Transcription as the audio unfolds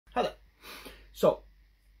So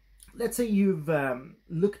let's say you've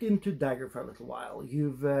looked into dagger for a little while.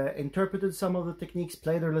 You've interpreted some of the techniques,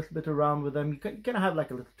 played a little bit around with them. You kind of have like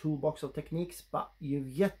a little toolbox of techniques, but you've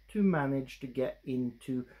yet to manage to get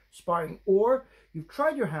into sparring. Or you've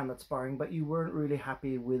tried your hand at sparring, but you weren't really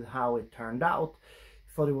happy with how it turned out.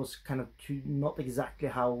 Thought it was kind of not exactly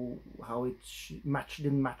how it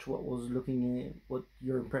didn't match what was what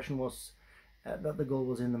your impression was that the goal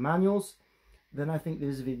was in the manuals. Then I think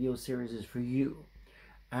this video series is for you.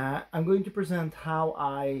 I'm going to present how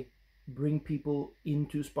I bring people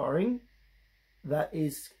into sparring that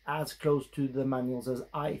is as close to the manuals as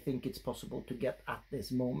I think it's possible to get at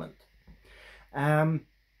this moment. And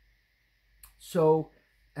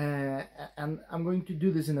I'm going to do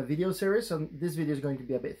this in a video series, so this video is going to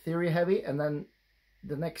be a bit theory heavy, and then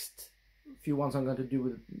the next few ones I'm going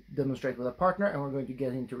to demonstrate with a partner, and we're going to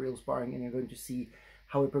get into real sparring, and you're going to see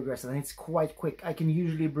how it progresses. And it's quite quick. I can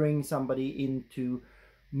usually bring somebody into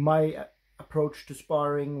my approach to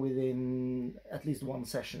sparring within at least one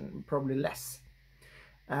session, probably less.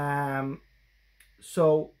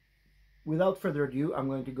 So without further ado, I'm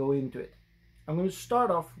going to go into it. I'm going to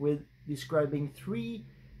start off with describing 3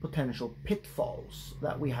 potential pitfalls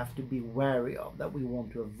that we have to be wary of, that we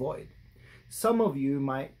want to avoid. Some of you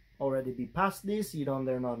might already be past this,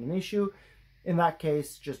 they're not an issue. In that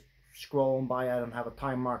case, just scroll on by. I don't have a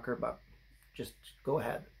time marker, but just go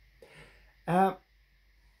ahead.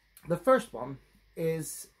 The first one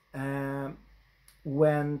is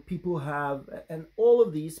when people have, and all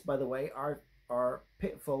of these, by the way, are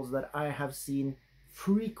pitfalls that I have seen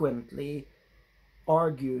frequently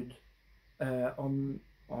argued on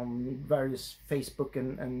various Facebook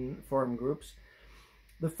and forum groups.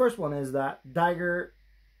 The first one is that dagger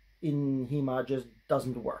in HEMA just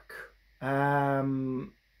doesn't work.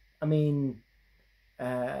 I mean,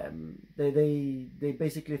 they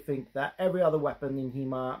basically think that every other weapon in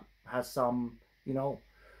HEMA has some,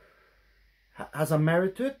 has a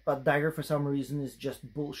merit to it, but dagger for some reason is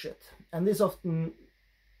just bullshit. And this often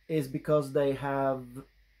is because they have,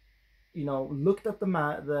 looked at the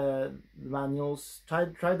manuals,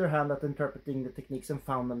 tried their hand at interpreting the techniques and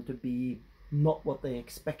found them to be not what they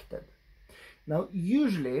expected. Now,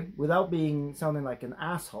 usually, without sounding like an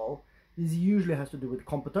asshole, this usually has to do with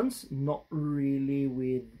competence, not really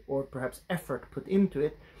with, or perhaps effort put into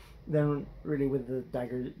it, than really with the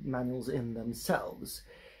dagger manuals in themselves.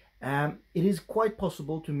 It is quite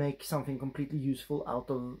possible to make something completely useful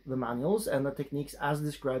out of the manuals, and the techniques as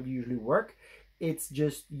described usually work. It's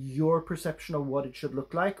just your perception of what it should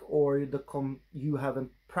look like, or you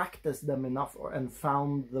haven't practiced them enough and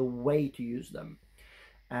found the way to use them.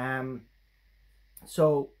 And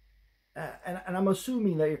I'm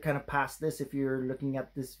assuming that you're kind of past this if you're looking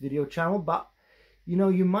at this video channel, but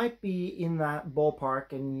you might be in that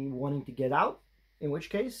ballpark and wanting to get out, in which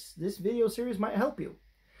case this video series might help you.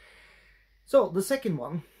 So the second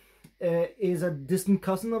one is a distant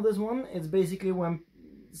cousin of this one. It's basically when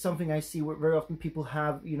something I see where very often people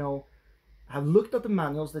have looked at the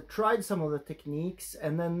manuals, they tried some of the techniques,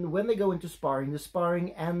 and then when they go into sparring, the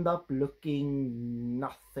sparring end up looking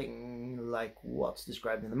nothing like what's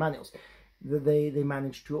described in the manuals. They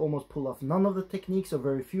manage to almost pull off none of the techniques, or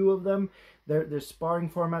very few of them. Their sparring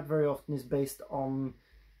format very often is based on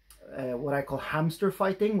what I call hamster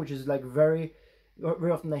fighting, which is like very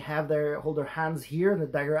often they hold their hands here and the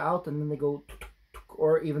dagger out, and then they go,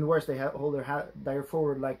 or even worse, they hold their dagger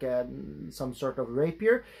forward like some sort of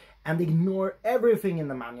rapier, and ignore everything in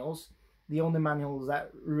the manuals. The only manuals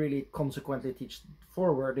that really consequently teach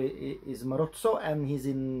forward is Marozzo, and he's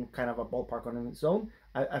in kind of a ballpark on his own.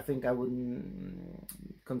 I think I wouldn't,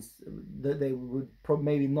 they would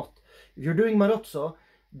maybe not, if you're doing Marozzo,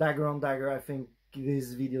 dagger on dagger, I think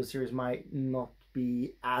this video series might not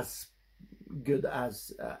be as good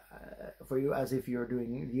as for you as if you're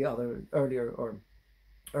doing the other earlier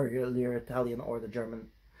Italian or the German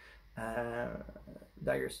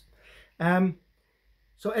daggers.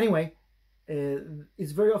 So anyway,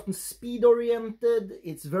 it's very often speed oriented.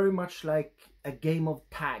 It's very much like a game of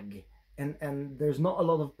tag, and there's not a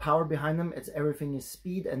lot of power behind them. Everything is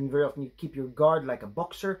speed, and very often you keep your guard like a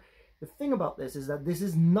boxer. The thing about this is that this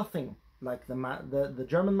is nothing like the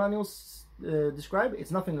German manuals describe.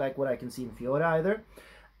 It's nothing like what I can see in Fiore either.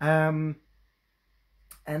 And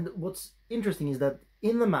what's interesting is that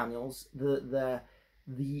in the manuals,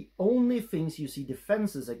 the only things you see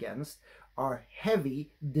defenses against are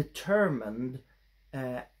heavy, determined,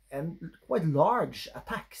 and quite large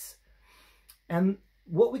attacks. And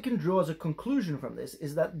what we can draw as a conclusion from this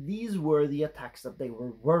is that these were the attacks that they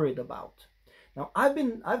were worried about. Now, I've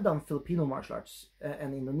done Filipino martial arts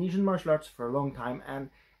and Indonesian martial arts for a long time, and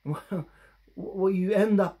what you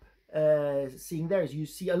end up seeing there is you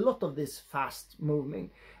see a lot of this fast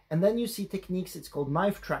moving, and then you see techniques, it's called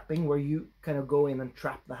knife trapping, where you kind of go in and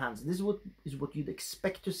trap the hands. This is what you'd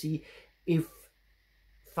expect to see if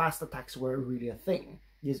fast attacks were really a thing.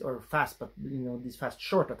 Or fast, but these fast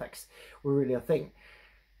short attacks were really a thing,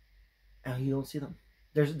 and you don't see them.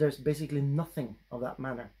 There's basically nothing of that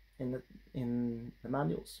manner in the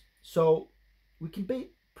manuals. So we can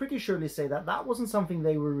pretty surely say that that wasn't something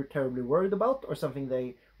they were terribly worried about or something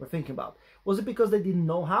they were thinking about. Was it because they didn't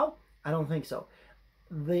know how? I don't think so.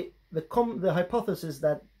 The hypothesis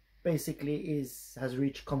that basically has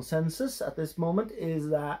reached consensus at this moment is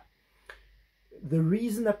that the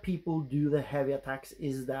reason that people do the heavy attacks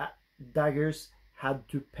is that daggers had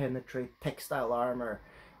to penetrate textile armor,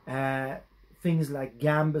 things like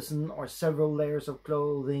gambeson or several layers of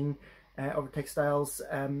clothing, of textiles,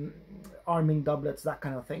 arming doublets, that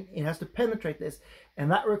kind of thing. It has to penetrate this, and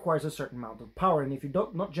that requires a certain amount of power. And if you're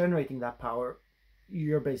not generating that power,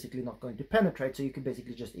 you're basically not going to penetrate. So you could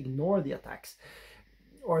basically just ignore the attacks,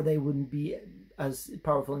 or they wouldn't be as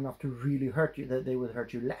powerful enough to really hurt you. That they would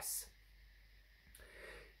hurt you less.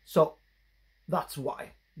 So that's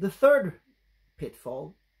why. The third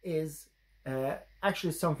pitfall is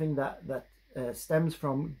actually something that stems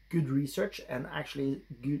from good research and actually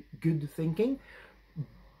good thinking,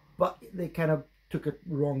 but they kind of took a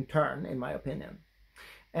wrong turn, in my opinion.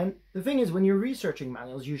 And the thing is, when you're researching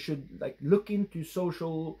manuals, you should look into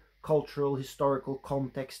social, cultural, historical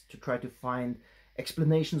context to try to find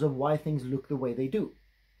explanations of why things look the way they do.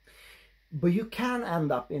 But you can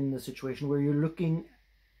end up in the situation where you're looking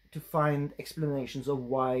to find explanations of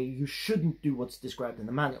why you shouldn't do what's described in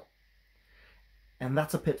the manual. And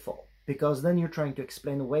that's a pitfall, because then you're trying to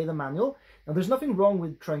explain away the manual. Now, there's nothing wrong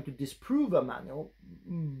with trying to disprove a manual,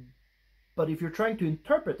 but if you're trying to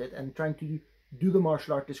interpret it and trying to do the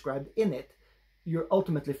martial art described in it, you're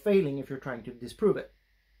ultimately failing if you're trying to disprove it.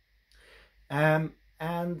 And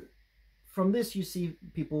from this, you see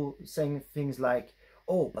people saying things like,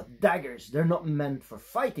 oh, but daggers, they're not meant for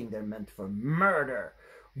fighting, they're meant for murder,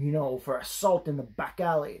 for assault in the back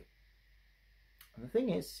alley. And the thing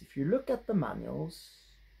is, if you look at the manuals,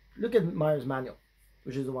 look at Meyers' manual,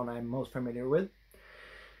 which is the one I'm most familiar with,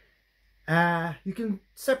 you can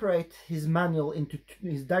separate his manual into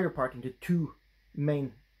his dagger part into two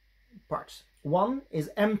main parts. One is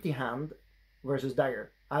empty hand versus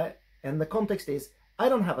dagger. And the context is, I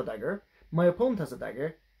don't have a dagger, my opponent has a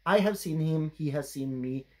dagger, I have seen him, he has seen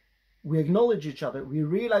me, we acknowledge each other, we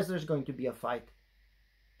realize there's going to be a fight,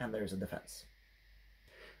 and there's a defense.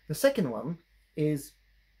 The second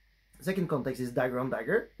context is dagger on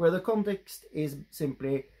dagger, where the context is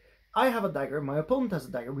simply, I have a dagger, my opponent has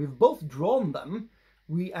a dagger, we've both drawn them,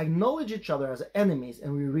 we acknowledge each other as enemies,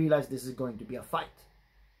 and we realize this is going to be a fight.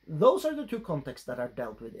 Those are the two contexts that are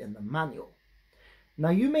dealt with in the manual. Now,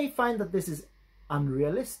 you may find that this is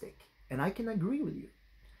unrealistic, and I can agree with you.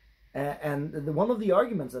 One of the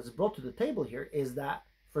arguments that's brought to the table here is that,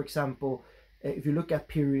 for example, if you look at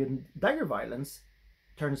period dagger violence,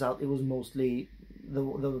 turns out it was mostly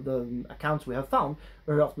the accounts we have found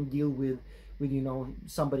very often deal with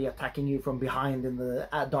somebody attacking you from behind in the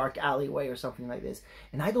dark alleyway or something like this.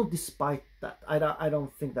 And I don't despite that. I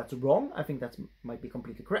don't think that's wrong. I think that might be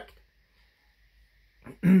completely correct.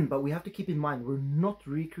 But we have to keep in mind, we're not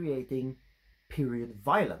recreating period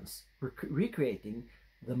violence. We're recreating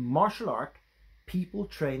the martial art people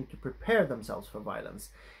trained to prepare themselves for violence.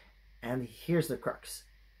 And here's the crux.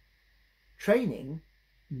 Training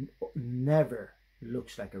never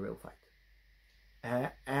looks like a real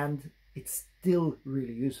fight. And it's still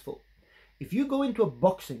really useful. If you go into a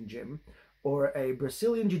boxing gym, or a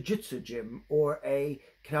Brazilian Jiu-Jitsu gym, or a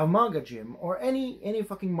Krav Maga gym, or any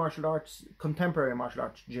fucking martial arts, contemporary martial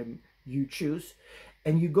arts gym you choose,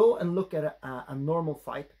 and you go and look at a normal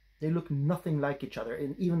fight, they look nothing like each other,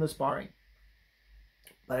 in even the sparring.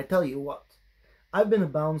 But I tell you what, I've been a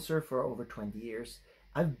bouncer for over 20 years.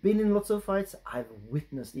 I've been in lots of fights. I've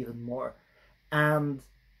witnessed even more. And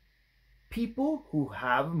people who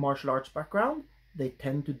have martial arts background, they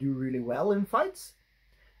tend to do really well in fights.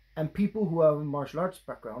 And people who have a martial arts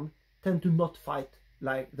background tend to not fight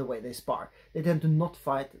like the way they spar. They tend to not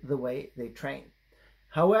fight the way they train.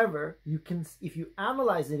 However, if you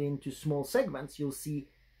analyze it into small segments, you'll see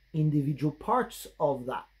individual parts of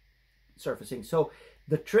that surfacing. So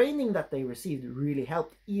the training that they received really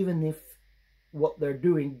helped, even if what they're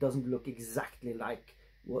doing doesn't look exactly like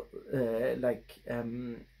the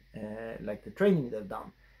training they've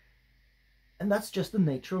done. And that's just the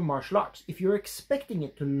nature of martial arts. If you're expecting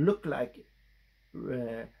it to look like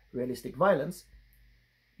realistic violence,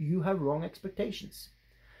 you have wrong expectations.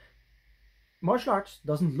 martial arts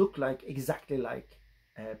doesn't look like exactly like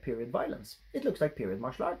period violence. It looks like period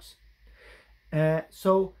martial arts. And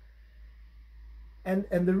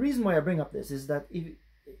the reason why I bring up this is that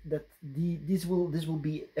this will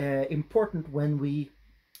be important when we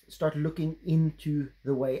start looking into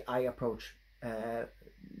the way I approach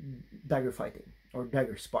dagger fighting or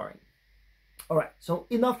dagger sparring. All right, so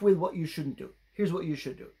enough with what you shouldn't do. Here's what you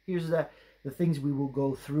should do. Here's the things we will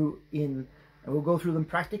go through and we'll go through them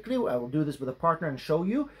practically. I will do this with a partner and show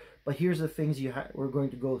you, but here's the things we're going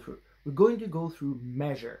to go through. We're going to go through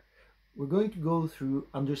measure. We're going to go through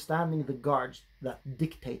understanding the guards that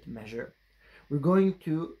dictate measure. We're going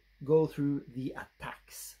to go through the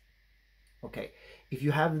attacks. Okay, if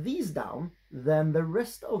you have these down, then the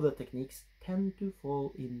rest of the techniques tend to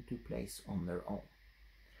fall into place on their own.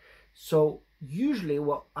 So usually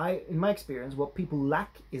in my experience, what people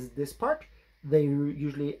lack is this part. They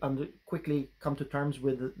usually quickly come to terms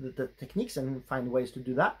with the techniques and find ways to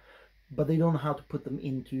do that, but they don't know how to put them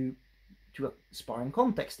into a sparring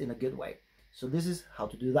context in a good way. So this is how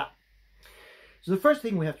to do that. So the first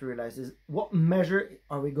thing we have to realize is what measure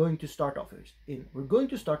are we going to start off in? We're going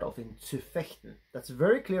to start off in zu fechten. That's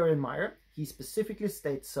very clear in Meyer. He specifically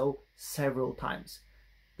states so several times.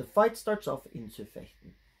 The fight starts off in zu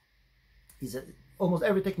fechten. He said almost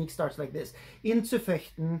every technique starts like this. In zu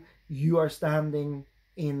fechten, you are standing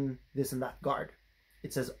in this and that guard.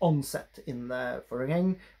 It says onset in the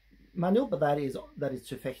Foreng manual, but that is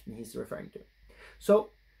zu fechten he's referring to.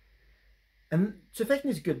 So, and zu fechten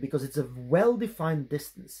is good because it's a well-defined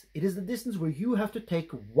distance. It is the distance where you have to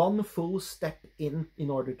take one full step in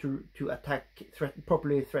order to attack,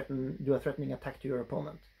 properly do a threatening attack to your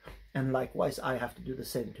opponent. And likewise, I have to do the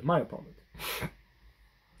same to my opponent.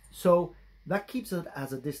 So that keeps it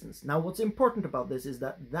as a distance. Now, what's important about this is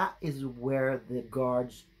that is where the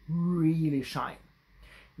guards really shine.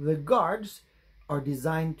 The guards are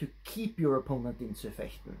designed to keep your opponent in zu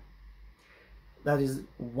fechten. That is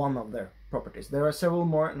one of their properties. There are several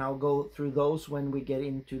more, and I'll go through those when we get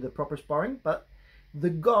into the proper sparring. But the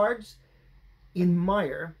guards in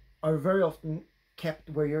Meyer are very often kept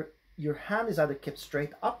where your hand is either kept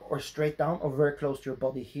straight up or straight down or very close to your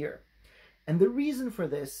body here. And the reason for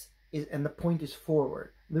this is, and the point is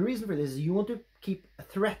forward. The reason for this is you want to keep a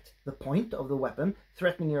threat, the point of the weapon,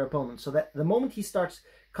 threatening your opponent, so that the moment he starts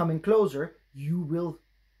coming closer, you will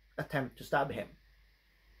attempt to stab him.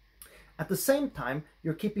 At the same time,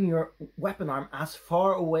 you're keeping your weapon arm as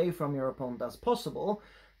far away from your opponent as possible,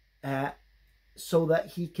 so that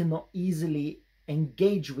he cannot easily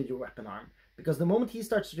engage with your weapon arm. Because the moment he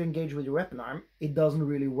starts to engage with your weapon arm, it doesn't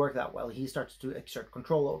really work that well. He starts to exert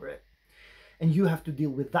control over it. And you have to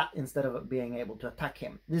deal with that instead of being able to attack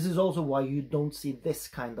him. This is also why you don't see this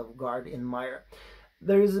kind of guard in Meyer.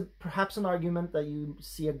 There is perhaps an argument that you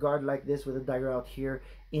see a guard like this with a dagger out here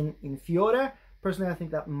in Fiore. Personally, I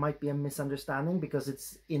think that might be a misunderstanding because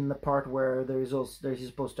it's in the part where he's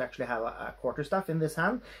supposed to actually have a quarterstaff in this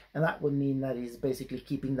hand, and that would mean that he's basically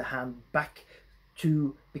keeping the hand back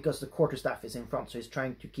because the quarterstaff is in front, so he's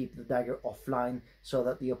trying to keep the dagger offline so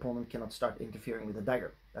that the opponent cannot start interfering with the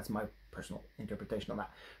dagger. That's my personal interpretation on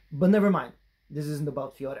that. But never mind, this isn't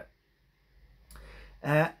about Fiore.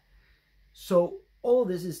 So all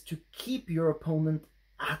this is to keep your opponent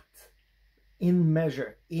in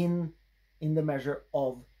the measure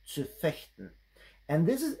of zu fechten. And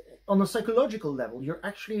this is, on a psychological level, you're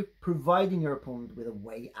actually providing your opponent with a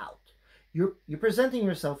way out. You're presenting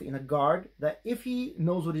yourself in a guard that if he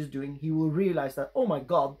knows what he's doing, he will realize that, oh my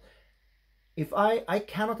God, if I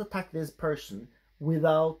cannot attack this person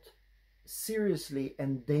without seriously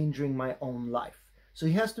endangering my own life. So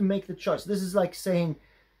he has to make the choice. This is like saying,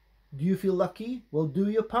 do you feel lucky? Well, do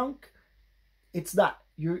you, punk? It's that.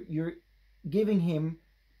 You're giving him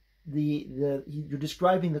you're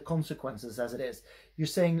describing the consequences as it is. You're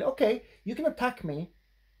saying, okay, you can attack me,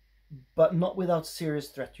 but not without serious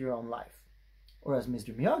threat to your own life. Or as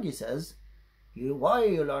Mr. Miyagi says, why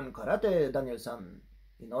you learn karate, Daniel-san,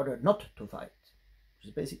 in order not to fight. Which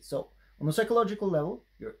is basic. So, on a psychological level,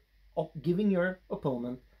 you're giving your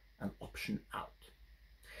opponent an option out.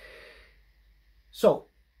 So,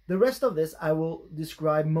 the rest of this I will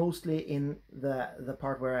describe mostly in the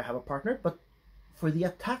part where I have a partner, but for the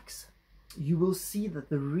attacks, you will see that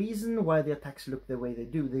the reason why the attacks look the way they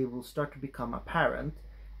do, they will start to become apparent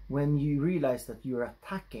when you realize that you're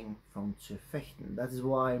attacking from zu fechten. That is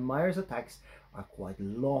why Meyer's attacks are quite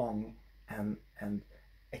long and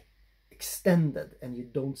extended, and you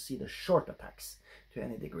don't see the short attacks to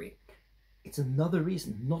any degree. It's another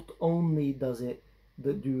reason. Not only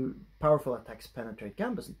do powerful attacks penetrate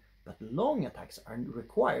Gambeson, but long attacks are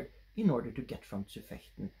required in order to get from zu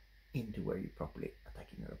fechten into where you're properly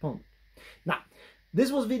attacking your opponent. Now,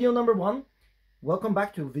 this was video number 1. Welcome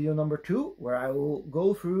back to video number 2, where I will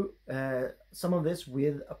go through some of this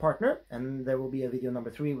with a partner, and there will be a video number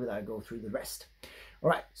 3 where I go through the rest. All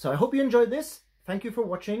right, so I hope you enjoyed this. Thank you for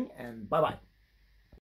watching, and bye-bye.